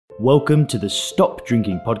Welcome to the Stop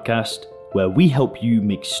Drinking podcast, where we help you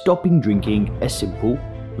make stopping drinking a simple,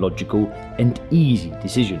 logical, and easy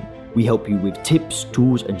decision. We help you with tips,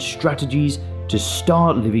 tools, and strategies to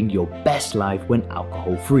start living your best life when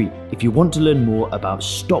alcohol-free. If you want to learn more about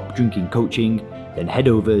stop drinking coaching, then head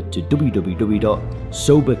over to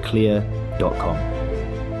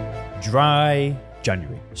www.soberclear.com. Dry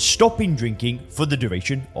January. Stopping drinking for the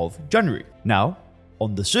duration of January. Now,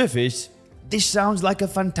 on the surface, this sounds like a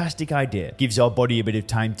fantastic idea. Gives our body a bit of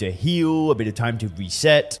time to heal, a bit of time to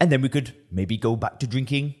reset, and then we could maybe go back to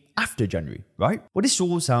drinking after January, right? Well, this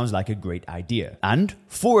all sounds like a great idea. And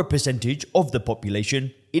for a percentage of the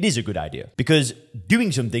population, it is a good idea. Because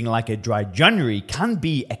doing something like a dry January can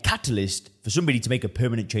be a catalyst for somebody to make a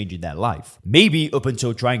permanent change in their life. Maybe up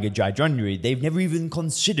until trying a dry January, they've never even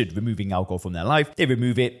considered removing alcohol from their life. They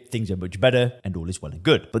remove it, things are much better, and all is well and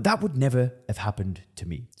good. But that would never have happened to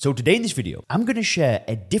me. So today in this video, I'm going to share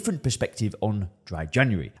a different perspective on dry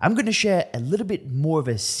January. I'm going to share a little bit more of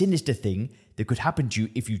a sinister thing that could happen to you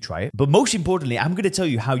if you try it. But most importantly, I'm going to tell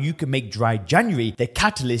you how you can make dry January the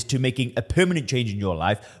catalyst to making a permanent change in your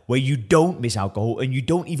life where you don't miss alcohol and you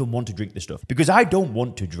don't even want to drink the stuff. Because I don't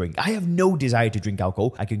want to drink. I have no desire to drink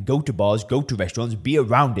alcohol. I can go to bars, go to restaurants, be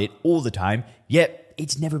around it all the time, yet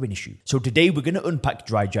it's never an issue. So today we're going to unpack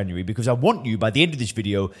dry January because I want you by the end of this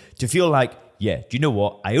video to feel like, yeah, do you know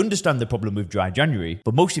what? I understand the problem with dry January,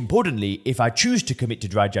 but most importantly, if I choose to commit to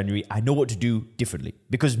dry January, I know what to do differently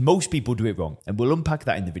because most people do it wrong, and we'll unpack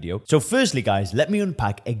that in the video. So firstly, guys, let me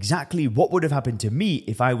unpack exactly what would have happened to me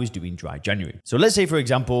if I was doing dry January. So let's say, for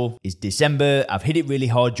example, it's December, I've hit it really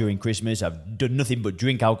hard during Christmas, I've done nothing but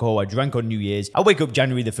drink alcohol, I drank on New Year's, I wake up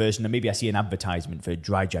January the 1st and then maybe I see an advertisement for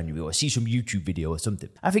dry January or I see some YouTube video or something.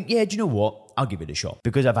 I think, yeah, do you know what? I'll give it a shot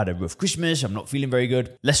because I've had a rough Christmas, I'm not feeling very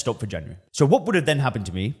good, let's stop for January. So what would have then happened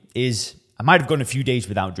to me is I might have gone a few days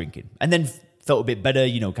without drinking and then felt a bit better,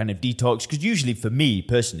 kind of detox. Because usually for me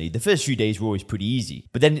personally, the first few days were always pretty easy.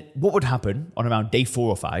 But then what would happen on around day 4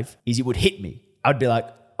 or 5 is it would hit me. I'd be like,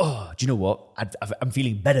 oh, do you know what? I'm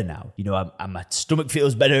feeling better now. My stomach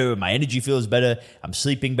feels better, my energy feels better, I'm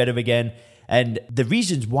sleeping better again. And the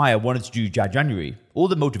reasons why I wanted to do dry January, all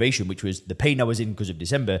the motivation, which was the pain I was in because of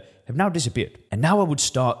December, have now disappeared. And now I would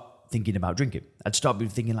start thinking about drinking. I'd start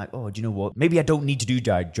thinking like, oh, do you know what? Maybe I don't need to do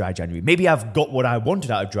dry January. Maybe I've got what I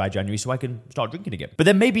wanted out of dry January so I can start drinking again. But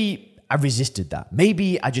then maybe I resisted that.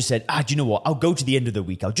 Maybe I just said, do you know what? I'll go to the end of the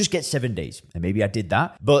week. I'll just get 7 days. And maybe I did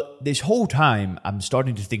that. But this whole time, I'm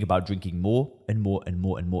starting to think about drinking more and more and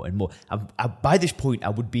more and more and more. By this point, I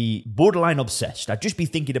would be borderline obsessed. I'd just be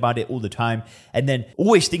thinking about it all the time. And then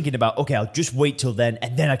always thinking about, okay, I'll just wait till then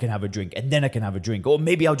and then I can have a drink and then I can have a drink. Or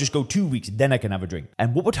maybe I'll just go 2 weeks and then I can have a drink.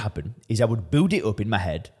 And what would happen is I would build it up in my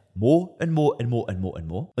head more and more and more and more and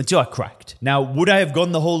more until I cracked. Now, would I have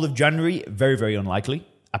gone the whole of January? Very, very unlikely.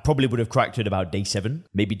 I probably would have cracked at about day 7,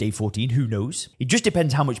 maybe day 14, who knows? It just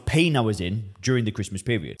depends how much pain I was in during the Christmas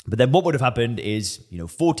period. But then what would have happened is,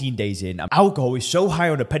 14 days in, alcohol is so high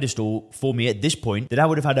on a pedestal for me at this point that I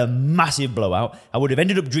would have had a massive blowout. I would have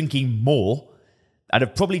ended up drinking more. I'd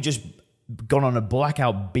have probably just gone on a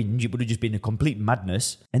blackout binge. It would have just been a complete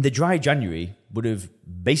madness. And the dry January would have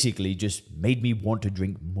basically just made me want to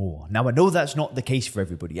drink more. Now, I know that's not the case for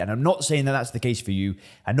everybody, and I'm not saying that that's the case for you.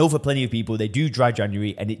 I know for plenty of people, they do dry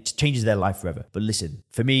January and it changes their life forever. But listen,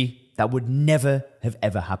 for me, that would never have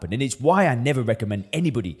ever happened. And it's why I never recommend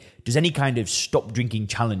anybody does any kind of stop drinking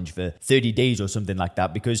challenge for 30 days or something like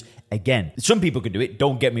that. Because again, some people can do it.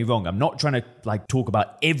 Don't get me wrong. I'm not trying to talk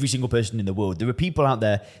about every single person in the world. There are people out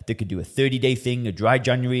there that could do a 30-day thing, a dry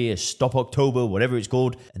January, a stop October, whatever it's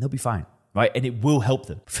called, and they'll be fine. Right? And it will help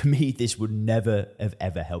them. For me, this would never have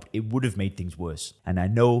ever helped. It would have made things worse. And I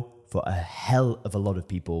know for a hell of a lot of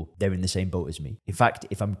people, they're in the same boat as me. In fact,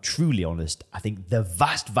 if I'm truly honest, I think the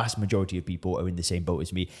vast, vast majority of people are in the same boat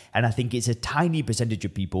as me. And I think it's a tiny percentage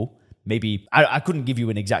of people, maybe, I couldn't give you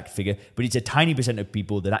an exact figure, but it's a tiny percent of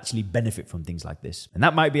people that actually benefit from things like this. And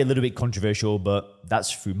that might be a little bit controversial, but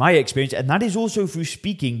that's through my experience. And that is also through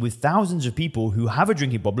speaking with thousands of people who have a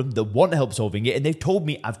drinking problem that want help solving it. And they've told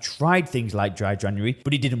me, I've tried things like dry January,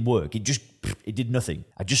 but it didn't work. It did nothing.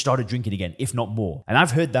 I just started drinking again, if not more. And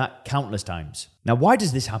I've heard that countless times. Now, why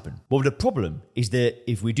does this happen? Well, the problem is that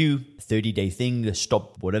if we do a 30-day thing,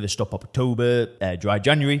 stop October, dry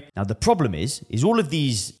January. Now, the problem is all of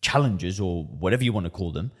these challenges or whatever you want to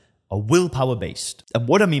call them are willpower based. And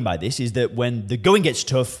what I mean by this is that when the going gets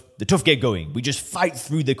tough, the tough get going. We just fight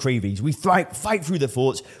through the cravings. We fight through the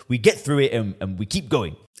thoughts. We get through it and we keep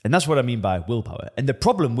going. And that's what I mean by willpower. And the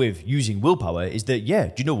problem with using willpower is that,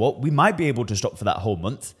 do you know what? We might be able to stop for that whole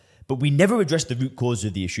month, but we never address the root cause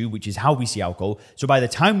of the issue, which is how we see alcohol. So by the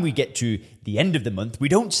time we get to the end of the month, we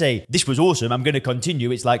don't say, this was awesome, I'm going to continue.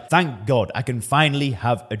 It's like, thank God, I can finally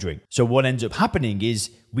have a drink. So what ends up happening is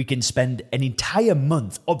we can spend an entire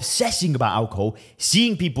month obsessing about alcohol,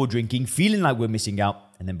 seeing people drinking, feeling like we're missing out,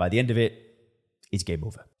 and then by the end of it, it's game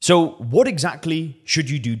over. So what exactly should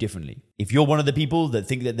you do differently? If you're one of the people that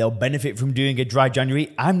think that they'll benefit from doing a dry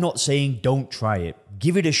January, I'm not saying don't try it.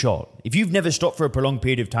 Give it a shot. If you've never stopped for a prolonged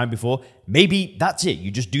period of time before, maybe that's it. You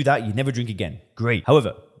just do that, you never drink again. Great.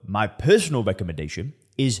 However, my personal recommendation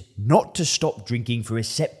is not to stop drinking for a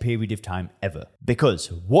set period of time ever.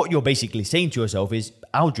 Because what you're basically saying to yourself is,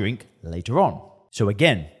 I'll drink later on. So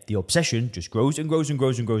again, the obsession just grows and grows and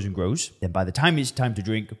grows and grows and grows. Then by the time it's time to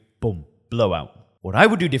drink, boom, blowout. What I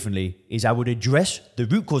would do differently is I would address the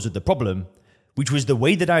root cause of the problem, which was the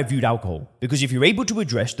way that I viewed alcohol. Because if you're able to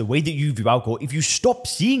address the way that you view alcohol, if you stop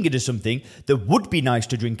seeing it as something that would be nice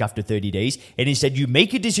to drink after 30 days, and instead you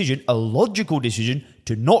make a decision, a logical decision,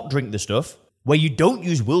 to not drink the stuff, where you don't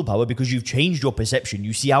use willpower because you've changed your perception,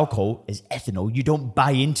 you see alcohol as ethanol, you don't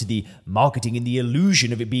buy into the marketing and the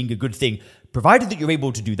illusion of it being a good thing. Provided that you're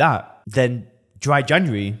able to do that, then dry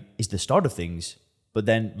January is the start of things. But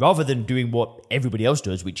then rather than doing what everybody else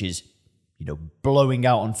does, which is, blowing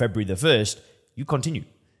out on February the 1st, you continue.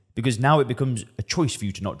 Because now it becomes a choice for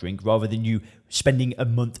you to not drink rather than you spending a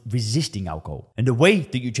month resisting alcohol. And the way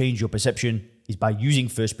that you change your perception is by using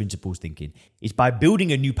first principles thinking. It's by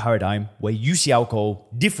building a new paradigm where you see alcohol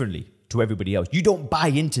differently to everybody else. You don't buy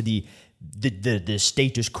into the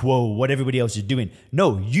status quo, what everybody else is doing.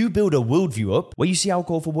 No, you build a worldview up where you see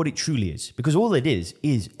alcohol for what it truly is. Because all it is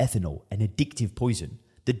ethanol, an addictive poison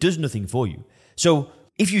that does nothing for you. So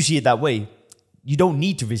if you see it that way, you don't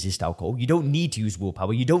need to resist alcohol. You don't need to use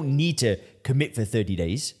willpower. You don't need to commit for 30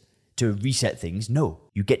 days to reset things. No,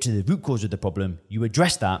 you get to the root cause of the problem, you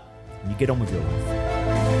address that, and you get on with your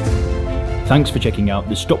life. Thanks for checking out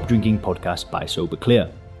the Stop Drinking podcast by Sober Clear.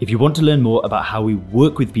 If you want to learn more about how we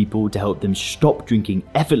work with people to help them stop drinking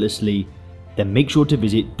effortlessly, then make sure to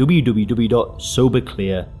visit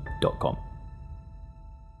www.soberclear.com.